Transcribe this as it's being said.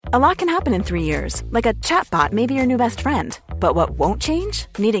A lot can happen in 3 years, like a chatbot may be your new best friend. But what won't change?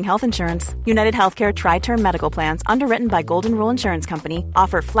 Needing health insurance. United Healthcare Tri-Term Medical Plans, underwritten by Golden Rule Insurance Company,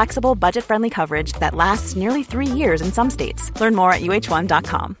 offer flexible, budget-friendly coverage that lasts nearly 3 years in some states. Learn more at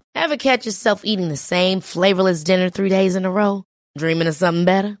uh1.com. Ever catch yourself eating the same flavorless dinner 3 days in a row? Dreaming of something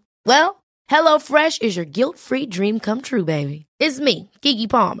better? Well, HelloFresh is your guilt-free dream come true, baby. It's me, Keke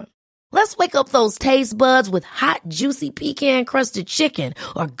Palmer. Let's wake up those taste buds with hot, juicy pecan-crusted chicken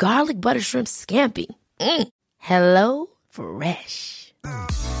or garlic butter shrimp scampi. Hello Fresh.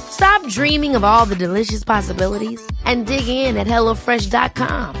 Stop dreaming of all the delicious possibilities and dig in at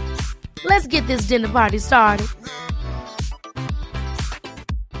HelloFresh.com. Let's get this dinner party started.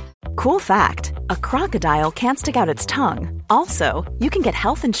 Cool fact, a crocodile can't stick out its tongue. Also, you can get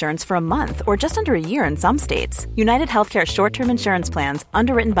health insurance for a month or just under a year in some states. United Healthcare short-term insurance plans,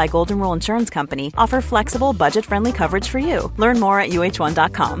 underwritten by Golden Rule Insurance Company, offer flexible, budget-friendly coverage for you. Learn more at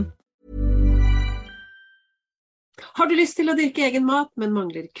uh1.com. Har du lyst til å dyrke egen mat, men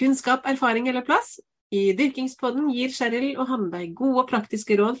mangler kunnskap, erfaring eller plass? I Dyrkingspodden gir Cheryl og Hanberg gode og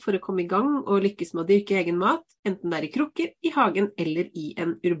praktiske råd for å komme i gang og lykkes med å dyrke egen mat, enten det er i krukker, i hagen eller i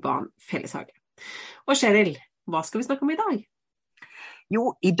en urban felleshage. Og Cheryl, hva skal vi snakke om i dag?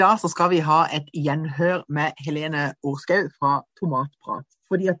 Jo, i dag så skal vi ha et gjenhør med Helene Orskau fra Tomatprat.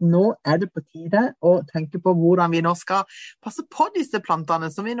 Fordi at nå er det på tide å tenke på hvordan vi nå skal passe på disse plantene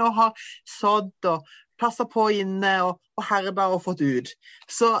som vi nå har sådd og passet på inne og herda og fått ut.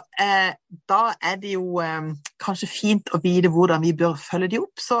 Så da er det jo kanskje fint å vite hvordan vi bør følge de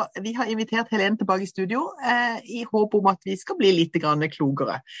opp. Så vi har invitert Helene tilbake i studio i håp om at vi skal bli litt grann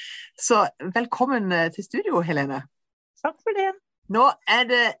klokere. Så velkommen til studio, Helene. Takk for det. Nå er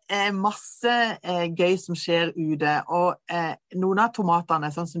det masse gøy som skjer ute, og noen av tomatene,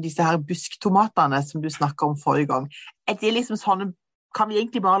 sånn som disse her busktomatene som du snakket om forrige gang, er det liksom sånne, kan vi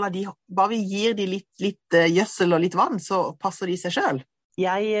egentlig bare vi gir de litt gjødsel og litt vann, så passer de seg selv?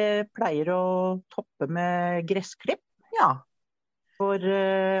 Jeg pleier å toppe med gressklipp. Ja. Og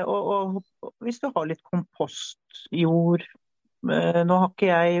hvis du har litt kompostjord, nå har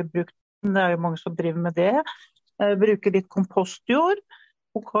ikke jeg brukt den, det er jo mange som driver med det, bruker litt kompostjord,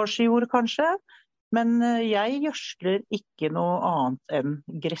 bokasjejord kanskje, men jeg gjødsler ikke noe annet enn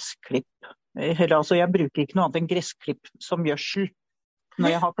gressklipp. Altså jeg bruker ikke noe annet enn gressklipp som gjødsel når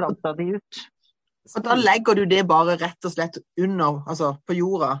jeg har plantet de ut. Og da legger du det bare rett og slett under, altså på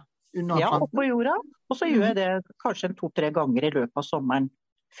jorda? Under planten? Ja, på jorda. Og så gjør jeg det kanskje 2-3 ganger i løpet av sommeren.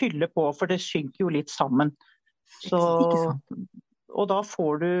 Fylle på, for det synker jo litt sammen. Så, og da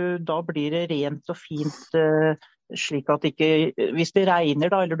blir det rent og fint, slik at ikke, hvis det regner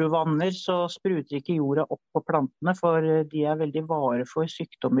da, eller du vanner, så spruter ikke jorda opp på plantene, for de er veldig vare for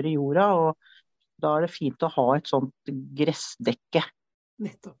sykdommer i jorda, og da er det fint å ha et sånt gressdekke.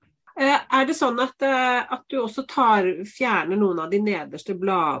 Nettopp. Er det sånn at du også fjerner noen av de nederste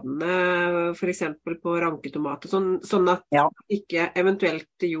bladene, for eksempel på ranketomater, sånn at ikke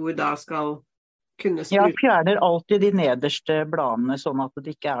eventuelt jord da skal kunne sprute? Jeg fjerner alltid de nederste bladene, sånn at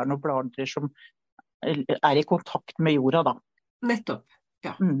det ikke er noen blader som er i kontakt med jorda da. Nettopp,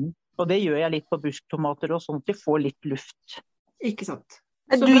 ja. Og det gjør jeg litt på busktomater også, sånn at de får litt luft. Ikke sant.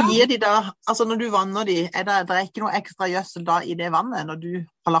 Men du gir de da, altså når du vanner de, det er ikke noe ekstra gjødsel da i det vannet? Når du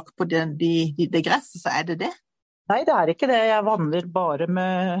har lagt på det gresset, så er det det? Nei, det er ikke det. Jeg vanner bare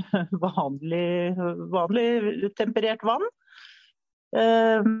med vanlig temperert vann.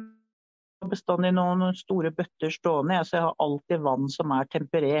 Bestandig noen store bøtter stående, så jeg har alltid vann som er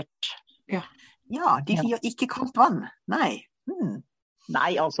temperert. Ja, de gir ikke kaldt vann. Nei.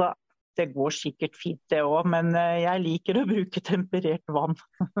 Nei, altså, det går sikkert fint det også, men jeg liker å bruke temperert vann.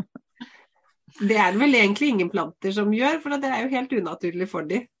 Det er vel egentlig ingen planter som gjør, for det er jo helt unaturlig for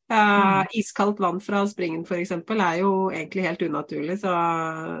dem. Iskaldt vann fra springen for eksempel er jo egentlig helt unaturlig, så...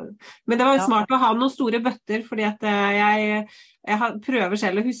 Men det var jo smart å ha noen store bøtter, fordi at jeg prøver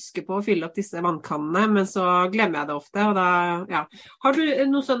selv å huske på å fylle opp disse vannkannene, men så glemmer jeg det ofte, og da, Har du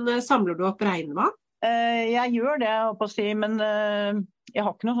noe sånn, samler du opp regnvann? Jeg gjør det, jeg håper å si, men jeg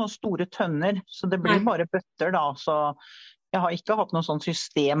har ikke noen sånne store tønner, så det blir bare bøtter da, så jeg har ikke hatt noe sånn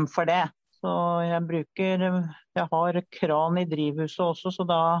system for det. Så jeg har kran i drivhuset også, så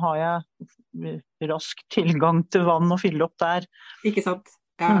da har jeg rask tilgang til vann og fylle opp der. Ikke sant?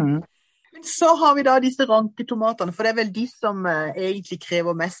 Ja. Men så har vi da disse ranketomatene, for det er vel de som egentlig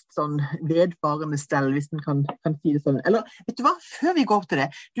krever mest sånn vedvarende stell, hvis man kan si det sånn. Eller, vet du hva, før vi går opp til det,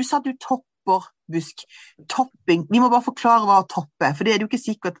 du sa du topper busk. Topping, vi må bare forklare hva topp er, for det er jo ikke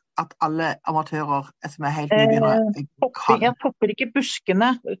sikkert at alle amatører som er helt nybegynnere kan. Jeg topper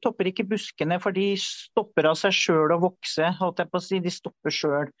ikke buskene, for de stopper av seg selv å vokse, holdt jeg på å si, de stopper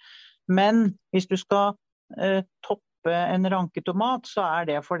selv. Men hvis du skal toppe en ranketomat, så er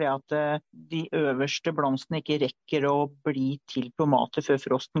det fordi at de øverste blomstene ikke rekker å bli til tomater før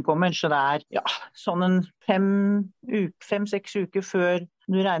frosten kommer. Så det er sånn en 5-6 uker før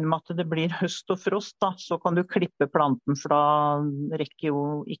du regner med at det blir høst og frost, da, så kan du klippe planten, for da rekker jo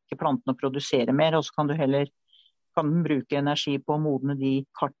ikke planten å produsere mer, og så kan den bruke energi på å modne de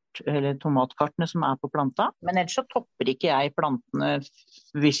tomatkartene som er på planta. Men ellers så topper ikke jeg plantene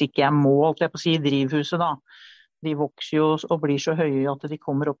hvis ikke jeg må, holdt jeg på å si, i drivhuset da. De vokser jo og blir så høye at de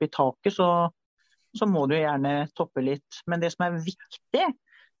kommer opp i taket, så må du gjerne toppe litt. Men det som er viktig,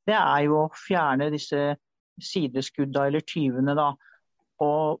 det er jo å fjerne disse sideskudda eller tyvene da.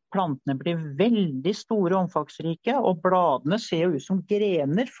 Og plantene blir veldig store og omfangsrike, og bladene ser jo ut som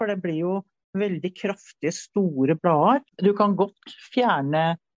grener, for det blir jo veldig kraftige, store blader. Du kan godt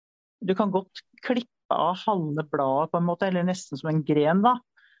klippe av halve bladet på en måte, eller nesten som en gren da,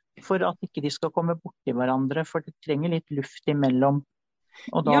 for at ikke de skal komme borti hverandre, for de trenger litt luft imellom.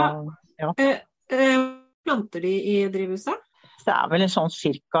 Og da, planter de i drivhuset? Det er vel en sånn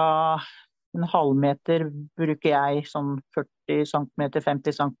cirka en halvmeter bruker jeg, sånn 40 centimeter,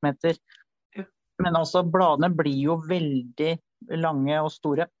 50 centimeter. Men altså, bladene blir jo veldig lange og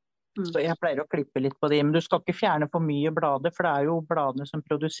store. Så jeg pleier å klippe litt på de. Men du skal ikke fjerne for mye blader, for det er jo bladene som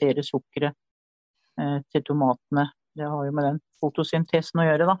produserer sukkeret til tomatene. Det har jo med den fotosyntesen å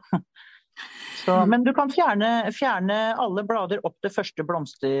gjøre, da. Men du kan fjerne alle blader opp til første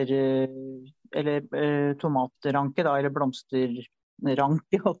blomster, eller tomatranke, da, eller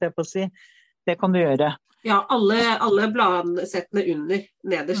blomsterranke, holdt jeg på å si. Det kan du gjøre. Ja, alle bladsettene under,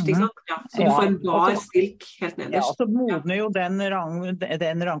 nederst, ikke sant? Ja, så du får en bar stilk helt nederst. Ja, så modner jo den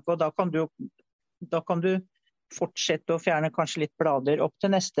ranke, og da kan du fortsette å fjerne kanskje litt blader opp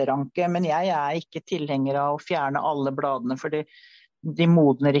til neste ranke, men jeg er ikke tilhenger av å fjerne alle bladene, for de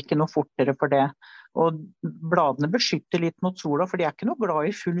modner ikke noe fortere for det. Og bladene beskytter litt mot sola, for de er ikke noe glad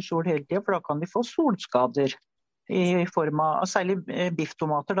i full sol hele tiden, for da kan de få solskader i form av særlig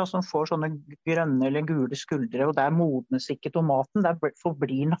bifftomater da, som får sånne grønne eller gule skuldre, og der modnes ikke tomaten, der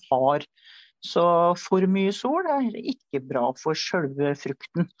forblir den hard. Så for mye sol er ikke bra for selve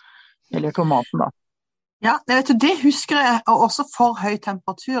frukten, eller tomaten da. Ja, det husker jeg, og også for høy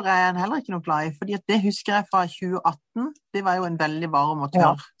temperatur er jeg heller ikke noe glad i, fordi det husker jeg fra 2018, det var jo en veldig varm og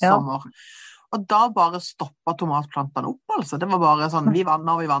tørr sommer. Og da bare stoppet tomatplantene opp, altså. Det var bare sånn, vi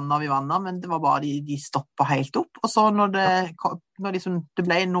vannet, men det var bare de stoppet helt opp. Og så når det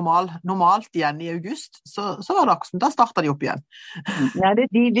ble normalt igjen i august, så var det akkurat, da startet de opp igjen. Nei,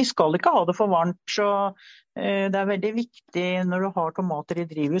 de skal ikke ha det for varmt, så det er veldig viktig når du har tomater i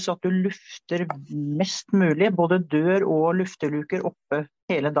drivhus at du lufter mest mulig, både dør og lufteluker oppe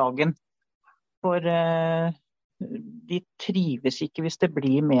hele dagen. For de trives ikke hvis det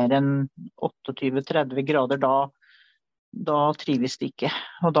blir mer enn 28-30 grader, da trives de ikke.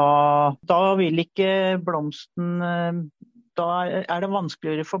 Og da vil ikke blomsten, da er det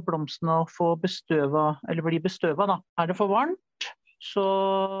vanskeligere for blomsten å få bestøvet, eller bli bestøvet da. Er det for varmt, så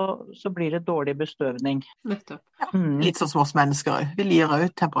blir det dårlig bestøvning. Nettopp. Ja, litt sånn som oss mennesker. Vi lirer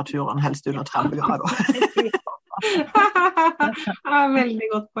ut temperaturen helst under 30 grader. Veldig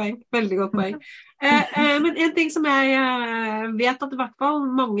godt poeng. Men en ting som jeg vet at i hvert fall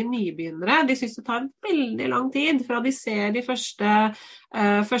mange nybegynnere, de synes det tar veldig lang tid fra de ser de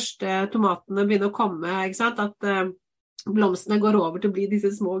første tomatene begynne å komme, ikke sant? At blomstene går over til å bli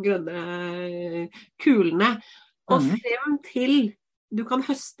disse små grønne kulene, og frem til du kan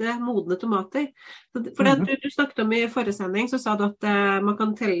høste modne tomater. For det du snakket om i forrige sending, så sa du at man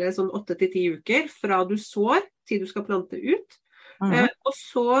kan telle sånn 8-10 uker fra du sår til du skal plante ut. Og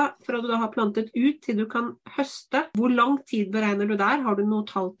så fra du da har plantet ut til du kan høste. Hvor lang tid beregner du der? Har du noe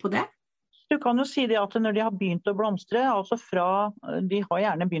tall på det? Du kan jo si det at når de har begynt å blomstre, altså de har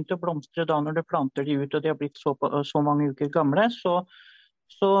gjerne begynt å blomstre da når du planter de ut og de har blitt så mange uker gamle, så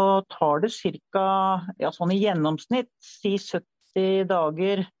tar det cirka, sånn i gjennomsnitt, si 70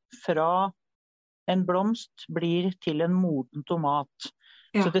 dager fra en blomst blir til en moden tomat.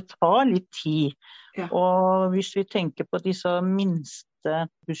 Ja. Så det tar litt tid. Ja. Og hvis vi tenker på disse minste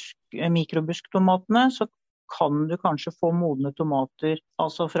mikrobusktomatene, så kan du kanskje få modne tomater,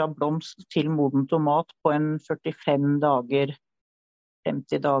 altså fra blomst til moden tomat på en 45 dager,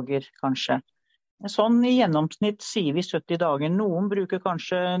 50 dager kanskje. Sånn i gjennomsnitt sier vi 70 dager. Noen bruker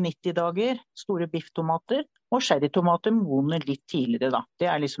kanskje 90 dager, store bifftomater. Og sherrytomater modner litt tidligere da.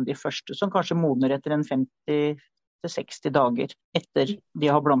 Det liksom de første som kanskje modner etter en 50-60 dager etter de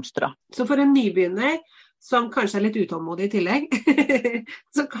har blomstret. Så for en nybegynner som kanskje litt utålmodig i tillegg,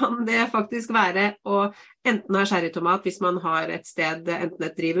 så kan det faktisk være å enten ha sherrytomat hvis man har et sted, enten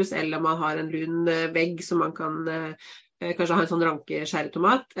et drivhus eller man har en lun vegg som man kan kanskje ha en sånn ranke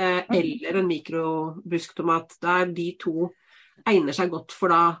sherrytomat, eller en mikrobusktomat. Der de to egner seg godt, for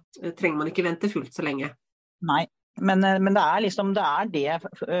da trenger man ikke vente fullt så lenge. Nei, men det liksom, det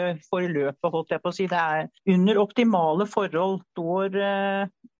forløpet, holdt jeg på å si. Det under optimale forhold, står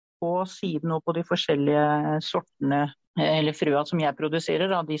på siden og på de forskjellige sortene, eller frøa som jeg produserer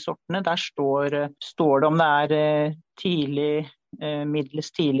av de sortene, der står det om det tidlig,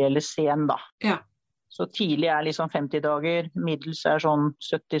 middels tidlig eller sen da. Ja. Så tidlig liksom 50 dager, middels sånn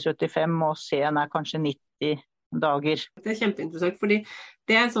 70-75, og sen kanskje 90 dager. Det kjempeinteressant, fordi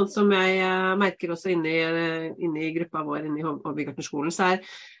det sånn som jeg merker også inne i gruppa vår, inne i hobbygartnerskolen, så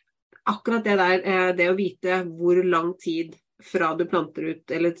akkurat det der, det å vite hvor lang tid fra du planter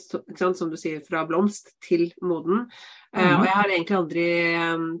ut, eller som du sier, fra blomst til moden. Og jeg har egentlig aldri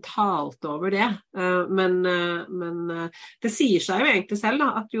talt over det, men det sier seg jo egentlig selv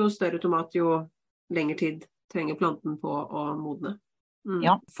da, at jo større tomat, jo lengre tid trenger planten på å modne.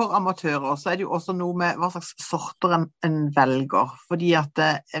 Ja, for amatører så det jo også noe med hva slags sorter en velger, fordi at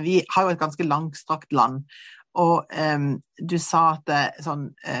vi har jo et ganske langstrakt land, og du sa at sånn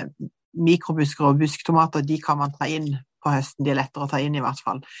mikrobusker og busktomater, de kan man ta inn på høsten, de lettere å ta inn i hvert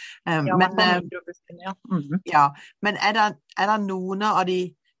fall. Ja, men det noen av de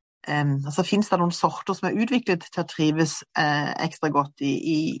altså finnes det noen sorter som utviklet til å trives ekstra godt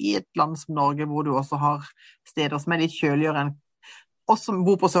i et land som Norge, hvor du også har steder som litt kjøligere enn oss som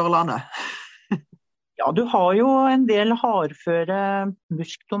bor på Sørlandet? Ja, du har jo en del hardføre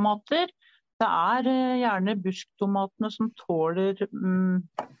busktomater. Det gjerne busktomatene som tåler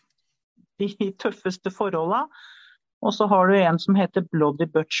de tøffeste forholdene. Og så har du en som heter Bloody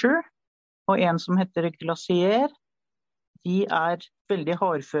Butcher, og en som heter Glacier. De veldig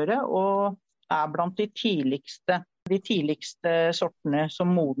hardføre og blant de tidligste sortene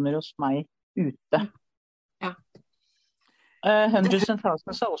som modner hos meg ute. Ja. Hundreds and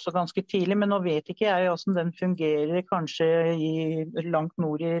Thousands også ganske tidlig, men nå vet ikke jeg hvordan den fungerer kanskje langt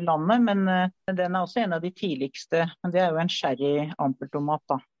nord i landet, men den også en av de tidligste. Men det jo en sherry-ampeltomat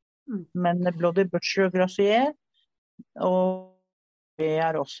da. Men Bloody Butcher og Glacier, og det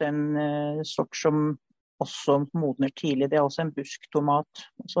også en sort som også modner tidlig. Det også en busktomat.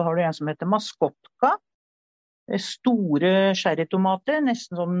 Så har du en som heter Maskotka. Store sherrytomater,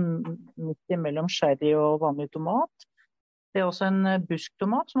 nesten sånn midt imellom sherry og vanlig tomat. Det også en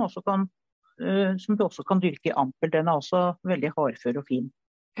busktomat som du også kan dyrke i ampel. Den også veldig hardfør og fin.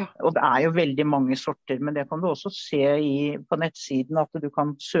 Ja. Og det jo veldig mange sorter, men det kan du også se på nettsiden at du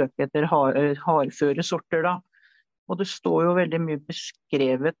kan søke etter hardføre sorter da. Og det står jo veldig mye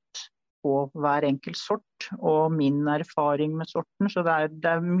beskrevet på hver enkelt sort, og min erfaring med sorten, så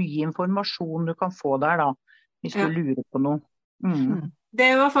det mye informasjon du kan få der da, hvis du lurer på noe.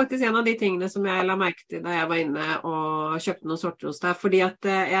 Det var faktisk en av de tingene som jeg la merke til da jeg var inne og kjøpte noen sorter hos deg, fordi at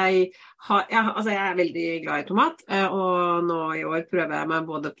jeg veldig glad i tomat, og nå i år prøver jeg meg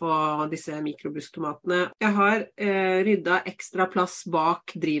både på disse mikrobusktomatene. Jeg har ryddet ekstra plass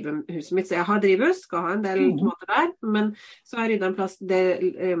bak drivhuset mitt, så jeg har drivhus, skal ha en del tomater der, men så har jeg ryddet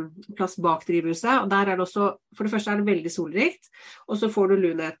en plass bak drivhuset, og der det også, for det første det veldig solrikt, og så får du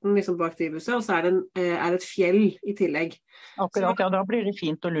lunheten liksom bak drivhuset, og så det et fjell i tillegg. Akkurat, ja, da blir det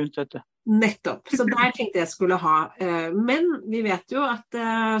fint og lunt, vet du. Nettopp, så der tenkte jeg skulle ha. Men vi vet jo at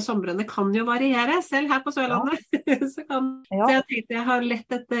somrene kan jo variere, selv her på Sørlandet. Ja. Så jeg tenkte jeg har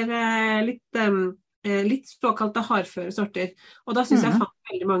lett etter litt såkalte hardføre sorter. Og da synes jeg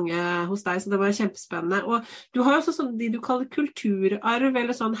fant veldig mange hos deg, så det var kjempespennende. Og du har jo også sånn de du kaller kulturarv,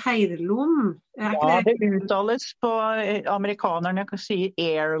 eller sånn heirloom. Ja, det uttales på amerikanerne, kan si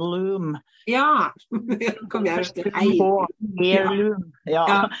heirloom. Ja, kom jeg til heirloom.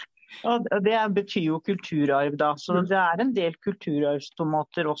 Ja. Og det betyr jo kulturarv da, så det en del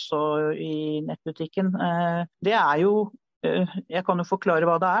kulturarvstomater også i nettbutikken. Det jo, jeg kan jo forklare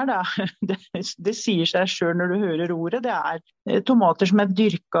hva det da. Det sier seg selv når du hører ordet. Det tomater som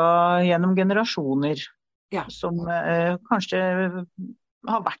dyrket gjennom generasjoner, som kanskje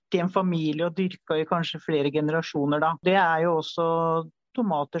har vært i en familie og dyrket i kanskje flere generasjoner da. Det jo også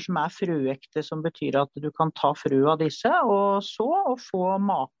tomater som frøekte, som betyr at du kan ta frø av disse, og så få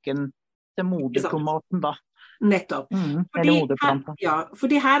maken til modertomaten da. Nettopp. Eller moderplanta.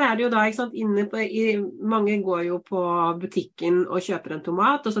 Fordi her det jo da, ikke sant, mange går jo på butikken og kjøper en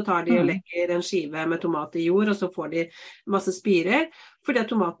tomat, og så tar de og legger en skive med tomat i jord, og så får de masse spirer, fordi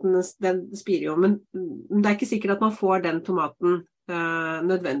at tomaten, den spirer jo, men det ikke sikkert at man får den tomaten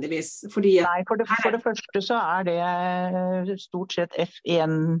nødvendigvis. Fordi Nei, for det første så det stort sett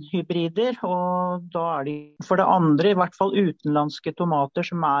F1-hybrider, og da de for det andre i hvert fall utenlandske tomater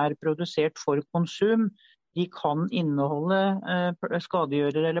som produsert for konsum. De kan inneholde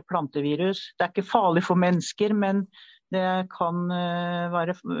skadegjørere eller plantevirus. Det ikke farlig for mennesker, men det kan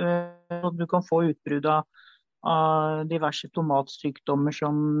være du kan få utbrudd av diverse tomatsykdommer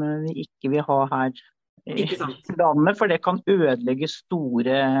som vi ikke vil ha her i landet, for det kan ødelegge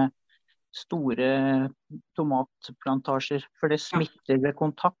store tomatplantasjer, for det smitter ved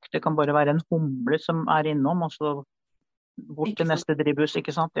kontakt. Det kan bare være en humle som innom, og så bort til neste drivhus,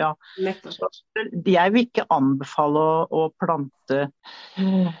 ikke sant? Ja. Så jeg vil ikke anbefale å plante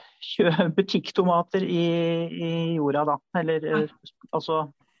butikktomater i jorda da, eller altså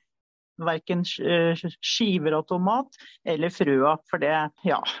hverken skiver av tomat eller frøa, for det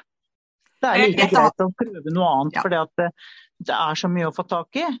like greit å prøve noe annet, for det så mye å få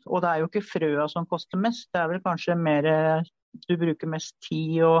tak i, og det jo ikke frøa som koster mest, det vel kanskje mer, du bruker mest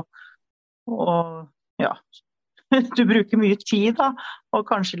tid og du bruker mye tid da, og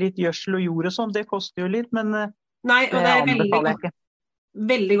kanskje litt gjødsel og jord og sånn, det koster jo litt, men Nei, og det anbefaler jeg ikke.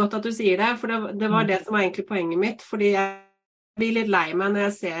 Veldig godt at du sier det, for det var det som var egentlig poenget mitt, fordi jeg blir litt lei meg når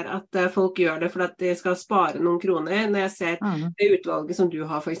jeg ser at folk gjør det for at de skal spare noen kroner, når jeg ser det utvalget som du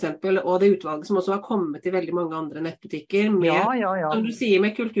har for eksempel, og det utvalget som også har kommet i veldig mange andre nettbutikker med, som du sier,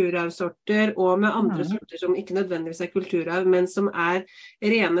 med kulturarvsorter og med andre sorter som ikke nødvendigvis kulturarv, men som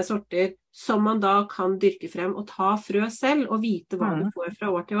rene sorter som man da kan dyrke frem og ta frø selv og vite hva du får fra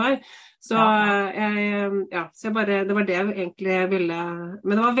år til år. Så, så det var det jeg egentlig ville,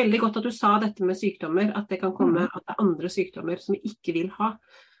 men det var veldig godt at du sa dette med sykdommer, at det kan komme, at det andre sykdommer som vi ikke vil ha,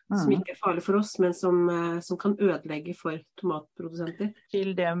 som ikke farlig for oss, men som kan ødelegge for tomatprodusenter.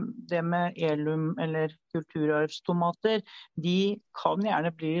 Til det med elum eller kulturarvstomater, de kan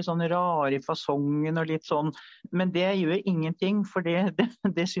gjerne bli sånn rare i fasongen og litt sånn, men det gjør ingenting, for det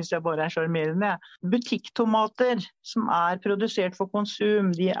synes jeg bare charmerende. Butikktomater som produsert for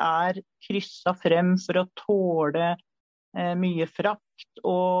konsum, de krysset frem for å tåle mye frakt,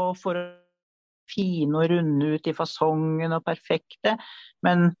 og for å fine og runde ut i fasongen og perfekte,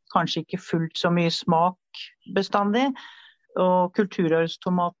 men kanskje ikke fullt så mye smak bestandig. Og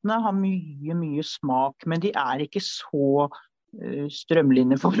kulturarvstomatene har mye smak, men de ikke så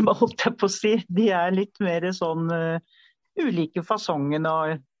strømlinjeforma, holdt jeg på å si. De litt mer sånn ulike fasongen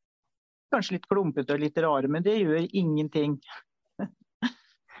og kanskje litt klumpete og litt rare, men det gjør ingenting.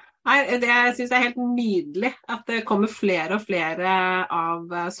 Nei, jeg synes det helt nydelig at det kommer flere og flere av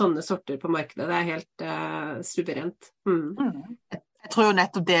sånne sorter på markedet. Det helt suverent. Jeg tror jo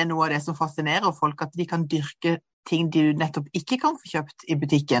nettopp det noe av det som fascinerer folk, at de kan dyrke ting de nettopp ikke kan få kjøpt i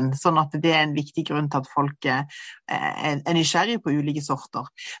butikken, sånn at det en viktig grunn til at folk nysgjerrige på ulike sorter.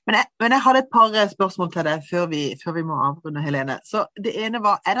 Men jeg hadde et par spørsmål til deg før vi må avrunde, Helene. Så det ene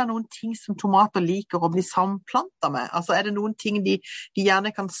var, det noen ting som tomater liker å bli samplantet med? Altså det noen ting de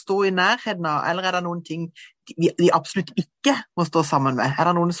gjerne kan stå i nærheten av, eller det noen ting de absolutt ikke må stå sammen med?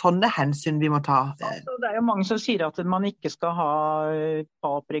 Det noen sånne hensyn vi må ta? Altså, det jo mange som sier at man ikke skal ha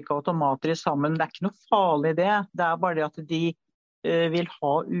paprika og tomater sammen. Det ikke noe farlig det. Det bare det at de vil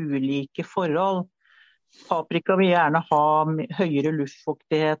ha ulike forhold. Paprika vil gjerne ha høyere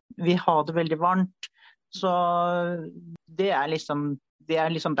luftfuktighet. Vi har det veldig varmt. Så det liksom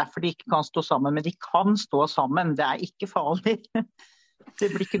derfor de ikke kan stå sammen. Men de kan stå sammen. Det ikke farlig. Det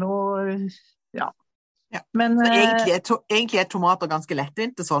blir ikke noe... Ja. Men, så egentlig tomater ganske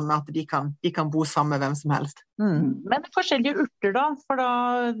lettvinte sånn at de kan bo sammen med hvem som helst. Men forskjellige urter da, for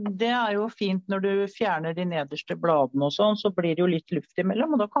det jo fint når du fjerner de nederste bladene og sånn, så blir det jo litt luft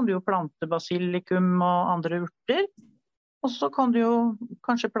imellom, og da kan du jo plante basilikum og andre urter. Og så kan du jo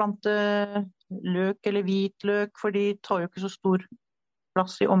kanskje plante løk eller hvitløk, for de tar jo ikke så stor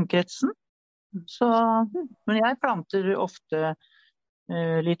plass i omkretsen. Men jeg planter ofte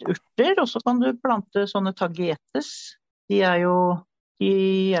litt urter, og så kan du plante sånne tagetes. De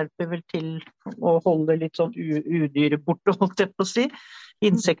hjelper vel til å holde litt sånn udyre borte, holdt jeg på å si.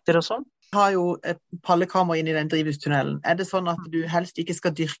 Insekter og sånn. Du har jo et pallekammer inn i den drivhustunnelen. Det sånn at du helst ikke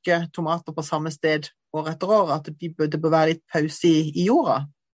skal dyrke tomater på samme sted år etter år, at det bør være litt pause i jorda?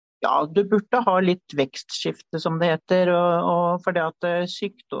 Ja, du burde ha litt vekstskifte, som det heter, og fordi at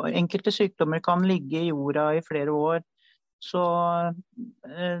enkelte sykdommer kan ligge i jorda i flere år. Så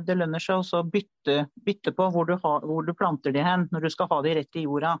det lønner seg også å bytte på hvor du planter de hen, når du skal ha de rett i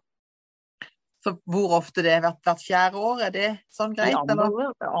jorda. Så hvor ofte det hvert fjerde år, det sånn greit,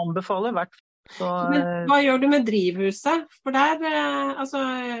 eller? Jeg anbefaler hvert. Men hva gjør du med drivhuset? For der,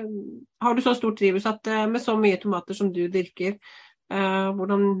 har du så stort drivhus at med så mye tomater som du dyrker,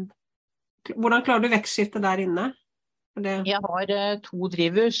 hvordan klarer du vekstskiftet der inne? Jeg har 2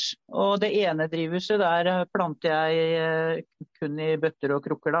 drivhus, og det ene drivhuset der planter jeg kun i bøtter og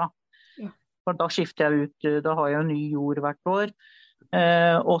krukker da. Ja. For da skifter jeg ut, da har jeg ny jord hvert år.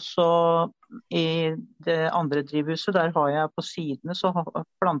 Og så i det andre drivhuset, der har jeg på sidene, så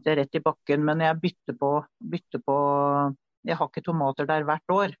planter jeg rett i bakken, men jeg bytter på, jeg har ikke tomater der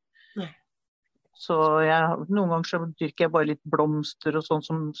hvert år. Nei. Så noen ganger så dyrker jeg bare litt blomster og sånn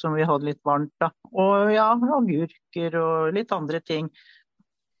som vi hadde litt varmt da. Og ja, agurker og litt andre ting.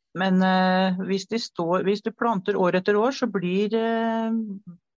 Men hvis du planter år etter år, så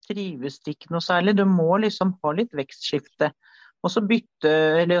trives det ikke noe særlig. Du må liksom ha litt vekstskifte. Og så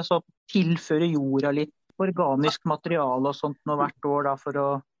tilføre jorda litt organisk materiale og sånt nå hvert år da, for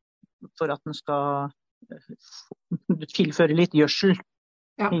at den skal tilføre litt gjødsel.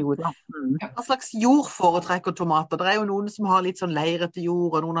 Ja. I jorda. Hva slags jord foretrekker tomater? Det jo noen som har litt sånn leirete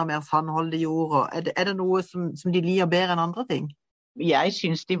jord, og noen har mer sandholdig jord. Og er det noe som de liker bedre enn andre ting? Jeg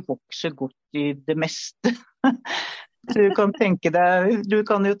synes de vokser godt i det meste. Du kan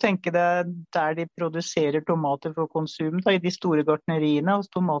jo tenke deg der de produserer tomater for konsum, da, i de store gartneriene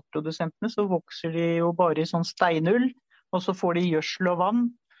hos tomatprodusentene, så vokser de jo bare i sånn steinull, og så får de gjødsel og vann.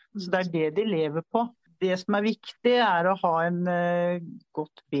 Så det det de lever på. Det som viktig å ha en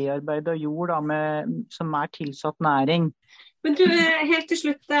godt bearbeidet jord da, som tilsatt næring. Men du, helt til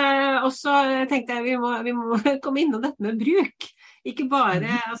slutt også tenkte jeg vi må komme inn på dette med bruk. Ikke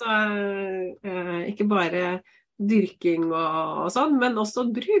bare dyrking og sånn, men også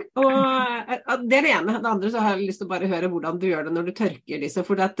bruk. Og det det ene. Det andre så har jeg lyst til å bare høre hvordan du gjør det når du tørker disse.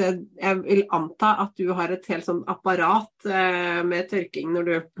 For jeg vil anta at du har et helt sånn apparat med tørking når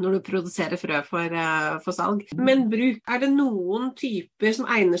du produserer frø for salg. Men bruk, det noen typer som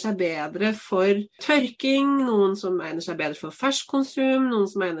egner seg bedre for tørking, noen som egner seg bedre for ferskkonsum, noen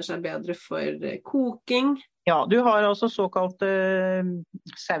som egner seg bedre for koking? Ja, du har altså såkalte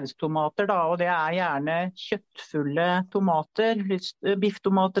saustomater da, og det gjerne kjøttfulle tomater,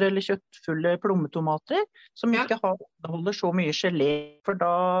 bifftomater eller kjøttfulle plommetomater, som ikke holder så mye gelé, for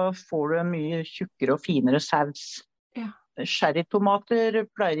da får du en mye tjukkere og finere saus. Ja. Sherrytomater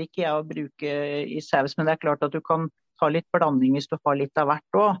pleier ikke jeg å bruke i saus, men det klart at du kan ta litt blanding hvis du har litt av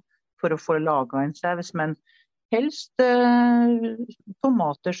hvert også, for å få laget en saus, men helst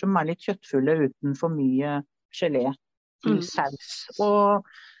tomater som litt kjøttfulle uten for mye gelé til saus. Og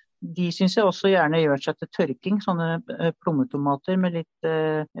de synes jeg også gjerne gjør seg til tørking, sånne plommetomater med litt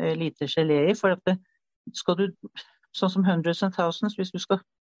lite gelé i, for at skal du, sånn som hundreds and thousands, hvis du skal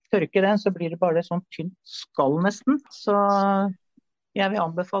tørke den, så blir det bare sånn tynt skall nesten. Så jeg vil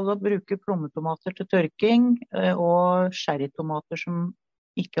anbefale å bruke plommetomater til tørking, og sherrytomater som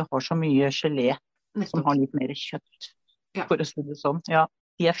ikke har så mye gelé. Som har litt mer kjøtt, for å si det sånn. Ja,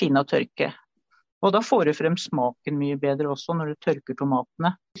 de fine å tørke. Og da får du frem smaken mye bedre også når du tørker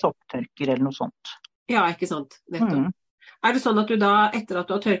tomatene. Sopptørker eller noe sånt. Ja, ikke sant. Nettopp. Det sånn at du da, etter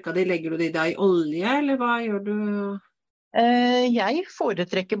at du har tørket de, legger du de da i olje, eller hva gjør du? Jeg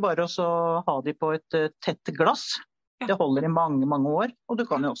foretrekker bare å ha de på et tett glass. Det holder i mange, mange år, og du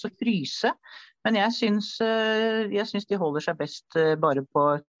kan jo også fryse. Men jeg syns de holder seg best bare på,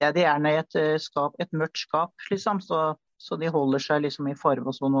 det gjerne i et mørkt skap, liksom, så de holder seg liksom i farve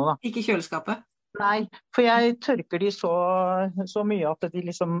og sånn også da. Ikke kjøleskapet? Nei, for jeg tørker de så mye at de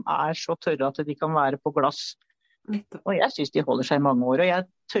liksom så tørre at de kan være på glass. Nettopp. Og jeg syns de holder seg i mange år, og jeg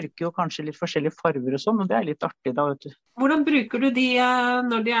tørker jo kanskje litt forskjellige farver og sånn, og det litt artig da, vet du. Hvordan bruker du de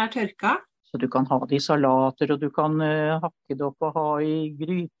når de tørka? Så du kan ha det i salater, og du kan hakke det opp og ha i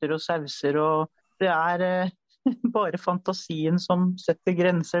gryter og sauser, og det bare fantasien som setter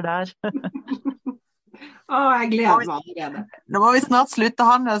grenser der. Jeg gleder meg allerede. Nå må vi snart slutte,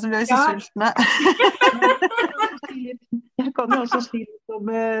 Hanne, så blir vi så sultne. Jeg kan jo også si litt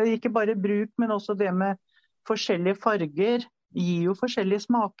om, ikke bare bruk, men også det med forskjellige farger, gir jo forskjellige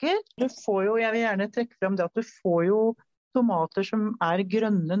smaker. Jeg vil gjerne trekke frem det at du får jo tomater som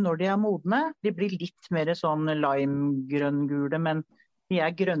grønne når de modne. De blir litt mer sånn lime-grønn-gule, men de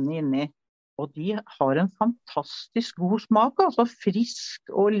grønne inni. Og de har en fantastisk god smak, altså frisk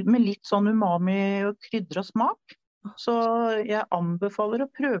og med litt sånn umami og krydret smak. Så jeg anbefaler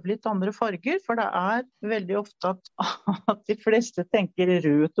å prøve litt andre farger, for det veldig ofte at de fleste tenker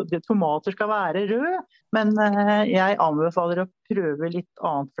tomater skal være rød, men jeg anbefaler å prøve litt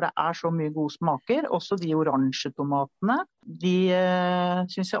annet, for det så mye gode smaker. Også de oransje tomatene, de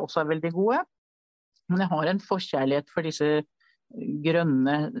synes jeg også veldig gode. Men jeg har en forkjærlighet for disse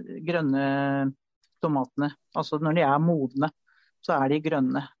grønne tomatene. Altså når de modne, så de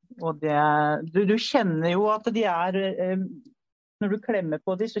grønne. Og du kjenner jo at de når du klemmer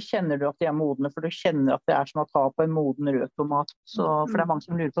på dem, så kjenner du at de modne, for du kjenner at det som å ta på en moden rød tomat. For det mange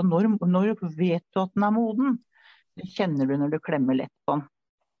som lurer på, når vet du at den moden? Det kjenner du når du klemmer lett på den.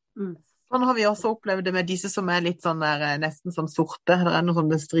 Sånn har vi også opplevd det med disse som litt sånn der, nesten som sorte. Det noe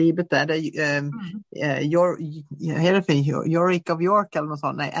sånn bestribete. Det Yorick of York, eller noe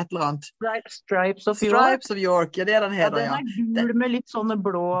sånt. Nei, et eller annet. Stripes of York. Stripes of York, ja, det den heter, ja. Den gul med litt sånne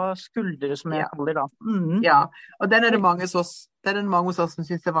blå skuldre, som jeg kaller da. Ja, og den det mange hos oss. Det den mange hos oss som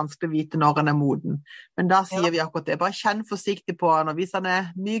synes det vanskelig å vite når den moden. Men da sier vi akkurat det. Bare kjenn forsiktig på den, og hvis den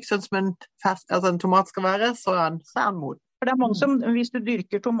myk, sånn som en tomat skal være, så den moden. For det mange som, hvis du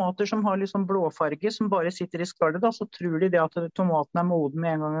dyrker tomater som har litt sånn blåfarge, som bare sitter i skallet, da, så tror de det at tomaten moden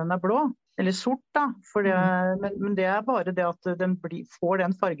med en gang den blå. Eller sort, da. Men det bare det at den får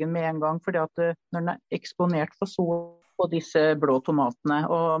den fargen med en gang, fordi at når den eksponert for sol på disse blå tomatene.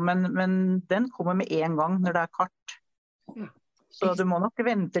 Men den kommer med en gang når det kart. Så du må nok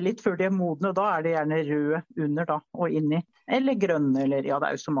vente litt før de modne, og da det gjerne rød under da, og inni. Eller grønne, eller ja,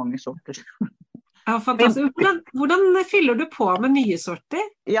 det jo så mange sorter. Ja, fantastisk. Hvordan fyller du på med nye sorter?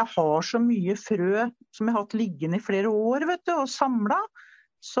 Jeg har så mye frø som jeg har hatt liggende i flere år, vet du, og samlet.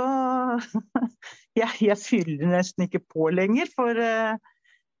 Så jeg fyller nesten ikke på lenger, for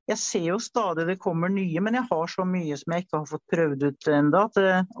jeg ser jo stadig det kommer nye, men jeg har så mye som jeg ikke har fått prøvd ut enda.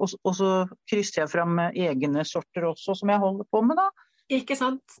 Og så krysser jeg frem egne sorter også, som jeg holder på med da. Ikke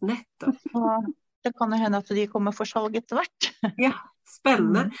sant? Nettopp. Det kan jo hende at de kommer for salg etter hvert. Ja,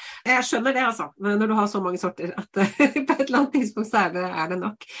 spennende. Jeg skjønner det, altså, når du har så mange sorter, at på et eller annet tidspunkt så det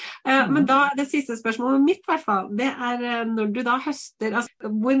nok. Men da, det siste spørsmålet mitt i hvert fall, det når du da høster, altså,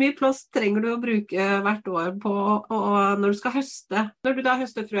 hvor mye plass trenger du å bruke hvert år på når du skal høste? Når du da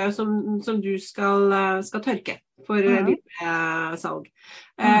høster frø som du skal tørke for videre salg.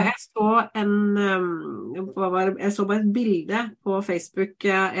 Jeg så bare et bilde på Facebook,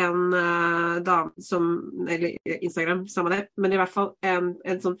 en dame eller Instagram, samme det, men i hvert fall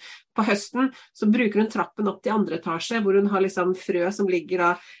en sånn, på høsten så bruker hun trappen opp til andre etasje, hvor hun har liksom frø som ligger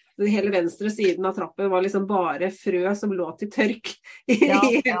da, hele venstre siden av trappen var liksom bare frø som lå til tørk i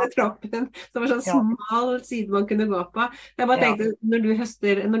hele trappen. Så det var sånn smal side man kunne gå på. Jeg bare tenkte,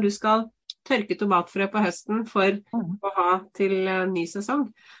 når du skal tørke tomatfrø på høsten for å ha til ny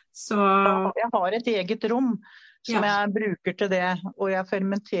sesong, så... Jeg har et eget rom som jeg bruker til det, og jeg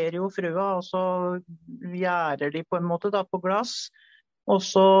fermenterer jo frøa, og så gjærer de på en måte da på glass, og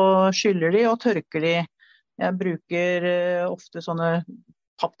så skyller de og tørker de. Jeg bruker ofte sånne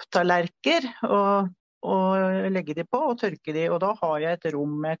papptallerker og legger de på og tørker de, og da har jeg et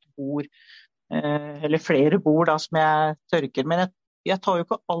rom med et bord, eller flere bord da, som jeg tørker. Men jeg tar jo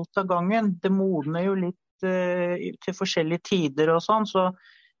ikke alt av gangen. Det modner jo litt til forskjellige tider og sånn, så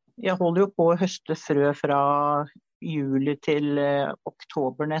jeg holder jo på å høste frø fra juli til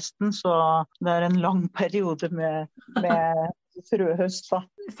oktober nesten, så det en lang periode med frøhøst.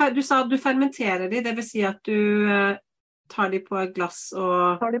 Du sa at du fermenterer de, det vil si at du tar de på et glass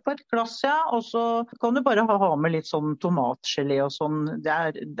og... Tar de på et glass, ja, og så kan du bare ha med litt sånn tomatgelé og sånn.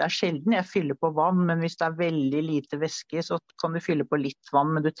 Det sjelden jeg fyller på vann, men hvis det veldig lite væske, så kan du fylle på litt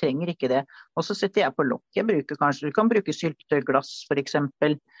vann, men du trenger ikke det. Og så setter jeg på lokk. Du kan bruke syltetøyglass for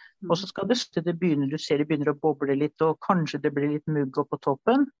eksempel. Og så skal du ser det begynner å boble litt, og kanskje det blir litt mugg opp på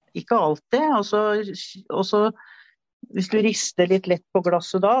toppen. Ikke alltid, og så hvis du rister litt lett på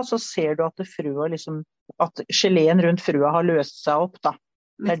glasset da, så ser du at geleen rundt frøa har løst seg opp da.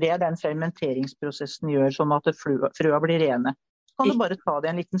 Det det den fermenteringsprosessen gjør, sånn at frøa blir rene. Så kan du bare ta det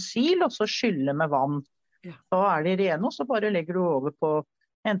i en liten sil, og så skylle med vann. Da de rene, og så bare legger du over på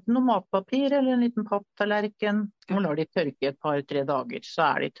enten noe matpapir eller en liten papptallerken, og lar de tørke et par-tre dager,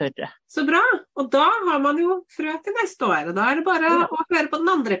 så de tørre. Så bra, og da har man jo frø til neste år, og da det bare å høre på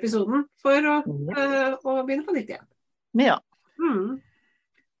den andre episoden for å begynne på nytt igjen. Ja.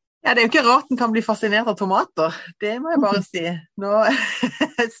 Ja, det jo ikke rart den kan bli fascinert av tomater, det må jeg bare si. Nå,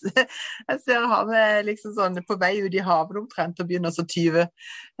 jeg ser havet liksom sånn på vei ut i havet omtrent og begynner så tyve.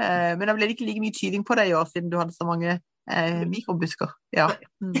 Men det ble ikke like mye tyving på deg i år, siden du hadde så mange mikrobusker. Ja.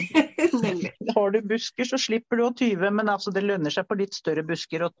 Nemlig. Har du busker, så slipper du å tyve, men altså det lønner seg på litt større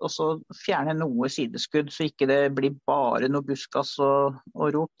busker og så fjerne noe sideskudd, så ikke det blir bare noe buskas og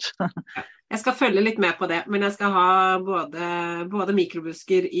rot. Jeg skal følge litt med på det, men jeg skal ha både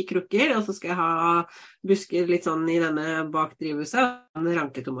mikrobusker i krukker, og så skal jeg ha busker litt sånn i denne bakdrivhuset, og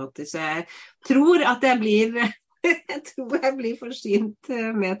ranketomater. Så jeg tror at jeg blir forsynt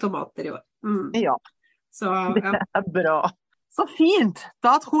med tomater i år. Ja, Så, ja. det er bra. Så fint.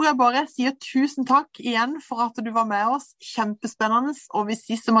 Da tror jeg bare jeg sier tusen takk igjen for at du var med oss. Kjempespennende. Og hvis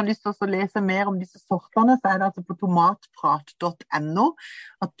de som har lyst til å lese mer om disse sortene, så er det altså på tomatprat.no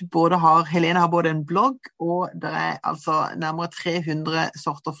at du Helene har både en blogg, og det er altså nærmere 300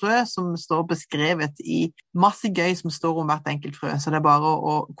 sorter frø som står beskrevet i masse gøy som står om hvert enkelt frø. Så det er bare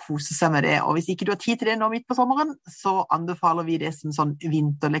å kose seg med det. Og hvis ikke du har tid til det nå midt på sommeren, så anbefaler vi det som sånn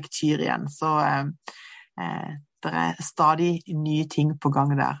vinterlektyr igjen. Så det er stadig nye ting på gang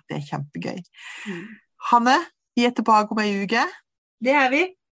der. Det er kjempegøy. Hanne, vi er tilbake om en uke. Det er vi.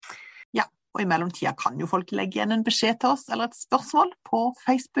 Ja, og i mellomtida kan jo folk legge igjen en beskjed til oss, eller et spørsmål på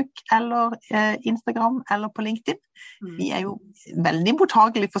Facebook, eller Instagram, eller på LinkedIn. Vi er jo veldig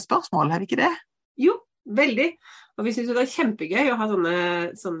mottagelige for spørsmål, er vi ikke det? Jo, veldig. Og vi synes jo det er kjempegøy å ha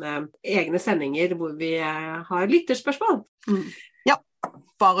sånne egne sendinger hvor vi har lytterspørsmål. Ja,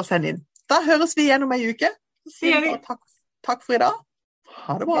 bare send inn. Da høres vi igjen om en uke. Så takk for i dag.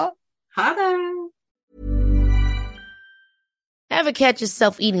 Ha det bra. Ha det. Ever catch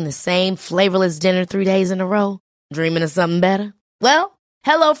yourself eating the same flavorless dinner 3 days in a row? Dreaming of something better? Well,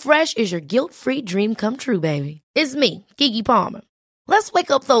 HelloFresh is your guilt-free dream come true, baby. It's me, Keke Palmer. Let's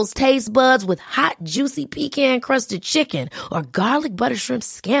wake up those taste buds with hot, juicy pecan-crusted chicken or garlic butter shrimp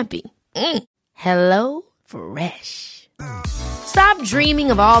scampi. Hello Fresh. Stop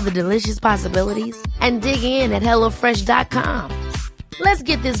dreaming of all the delicious possibilities and dig in at HelloFresh.com. Let's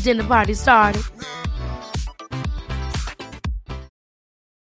get this dinner party started.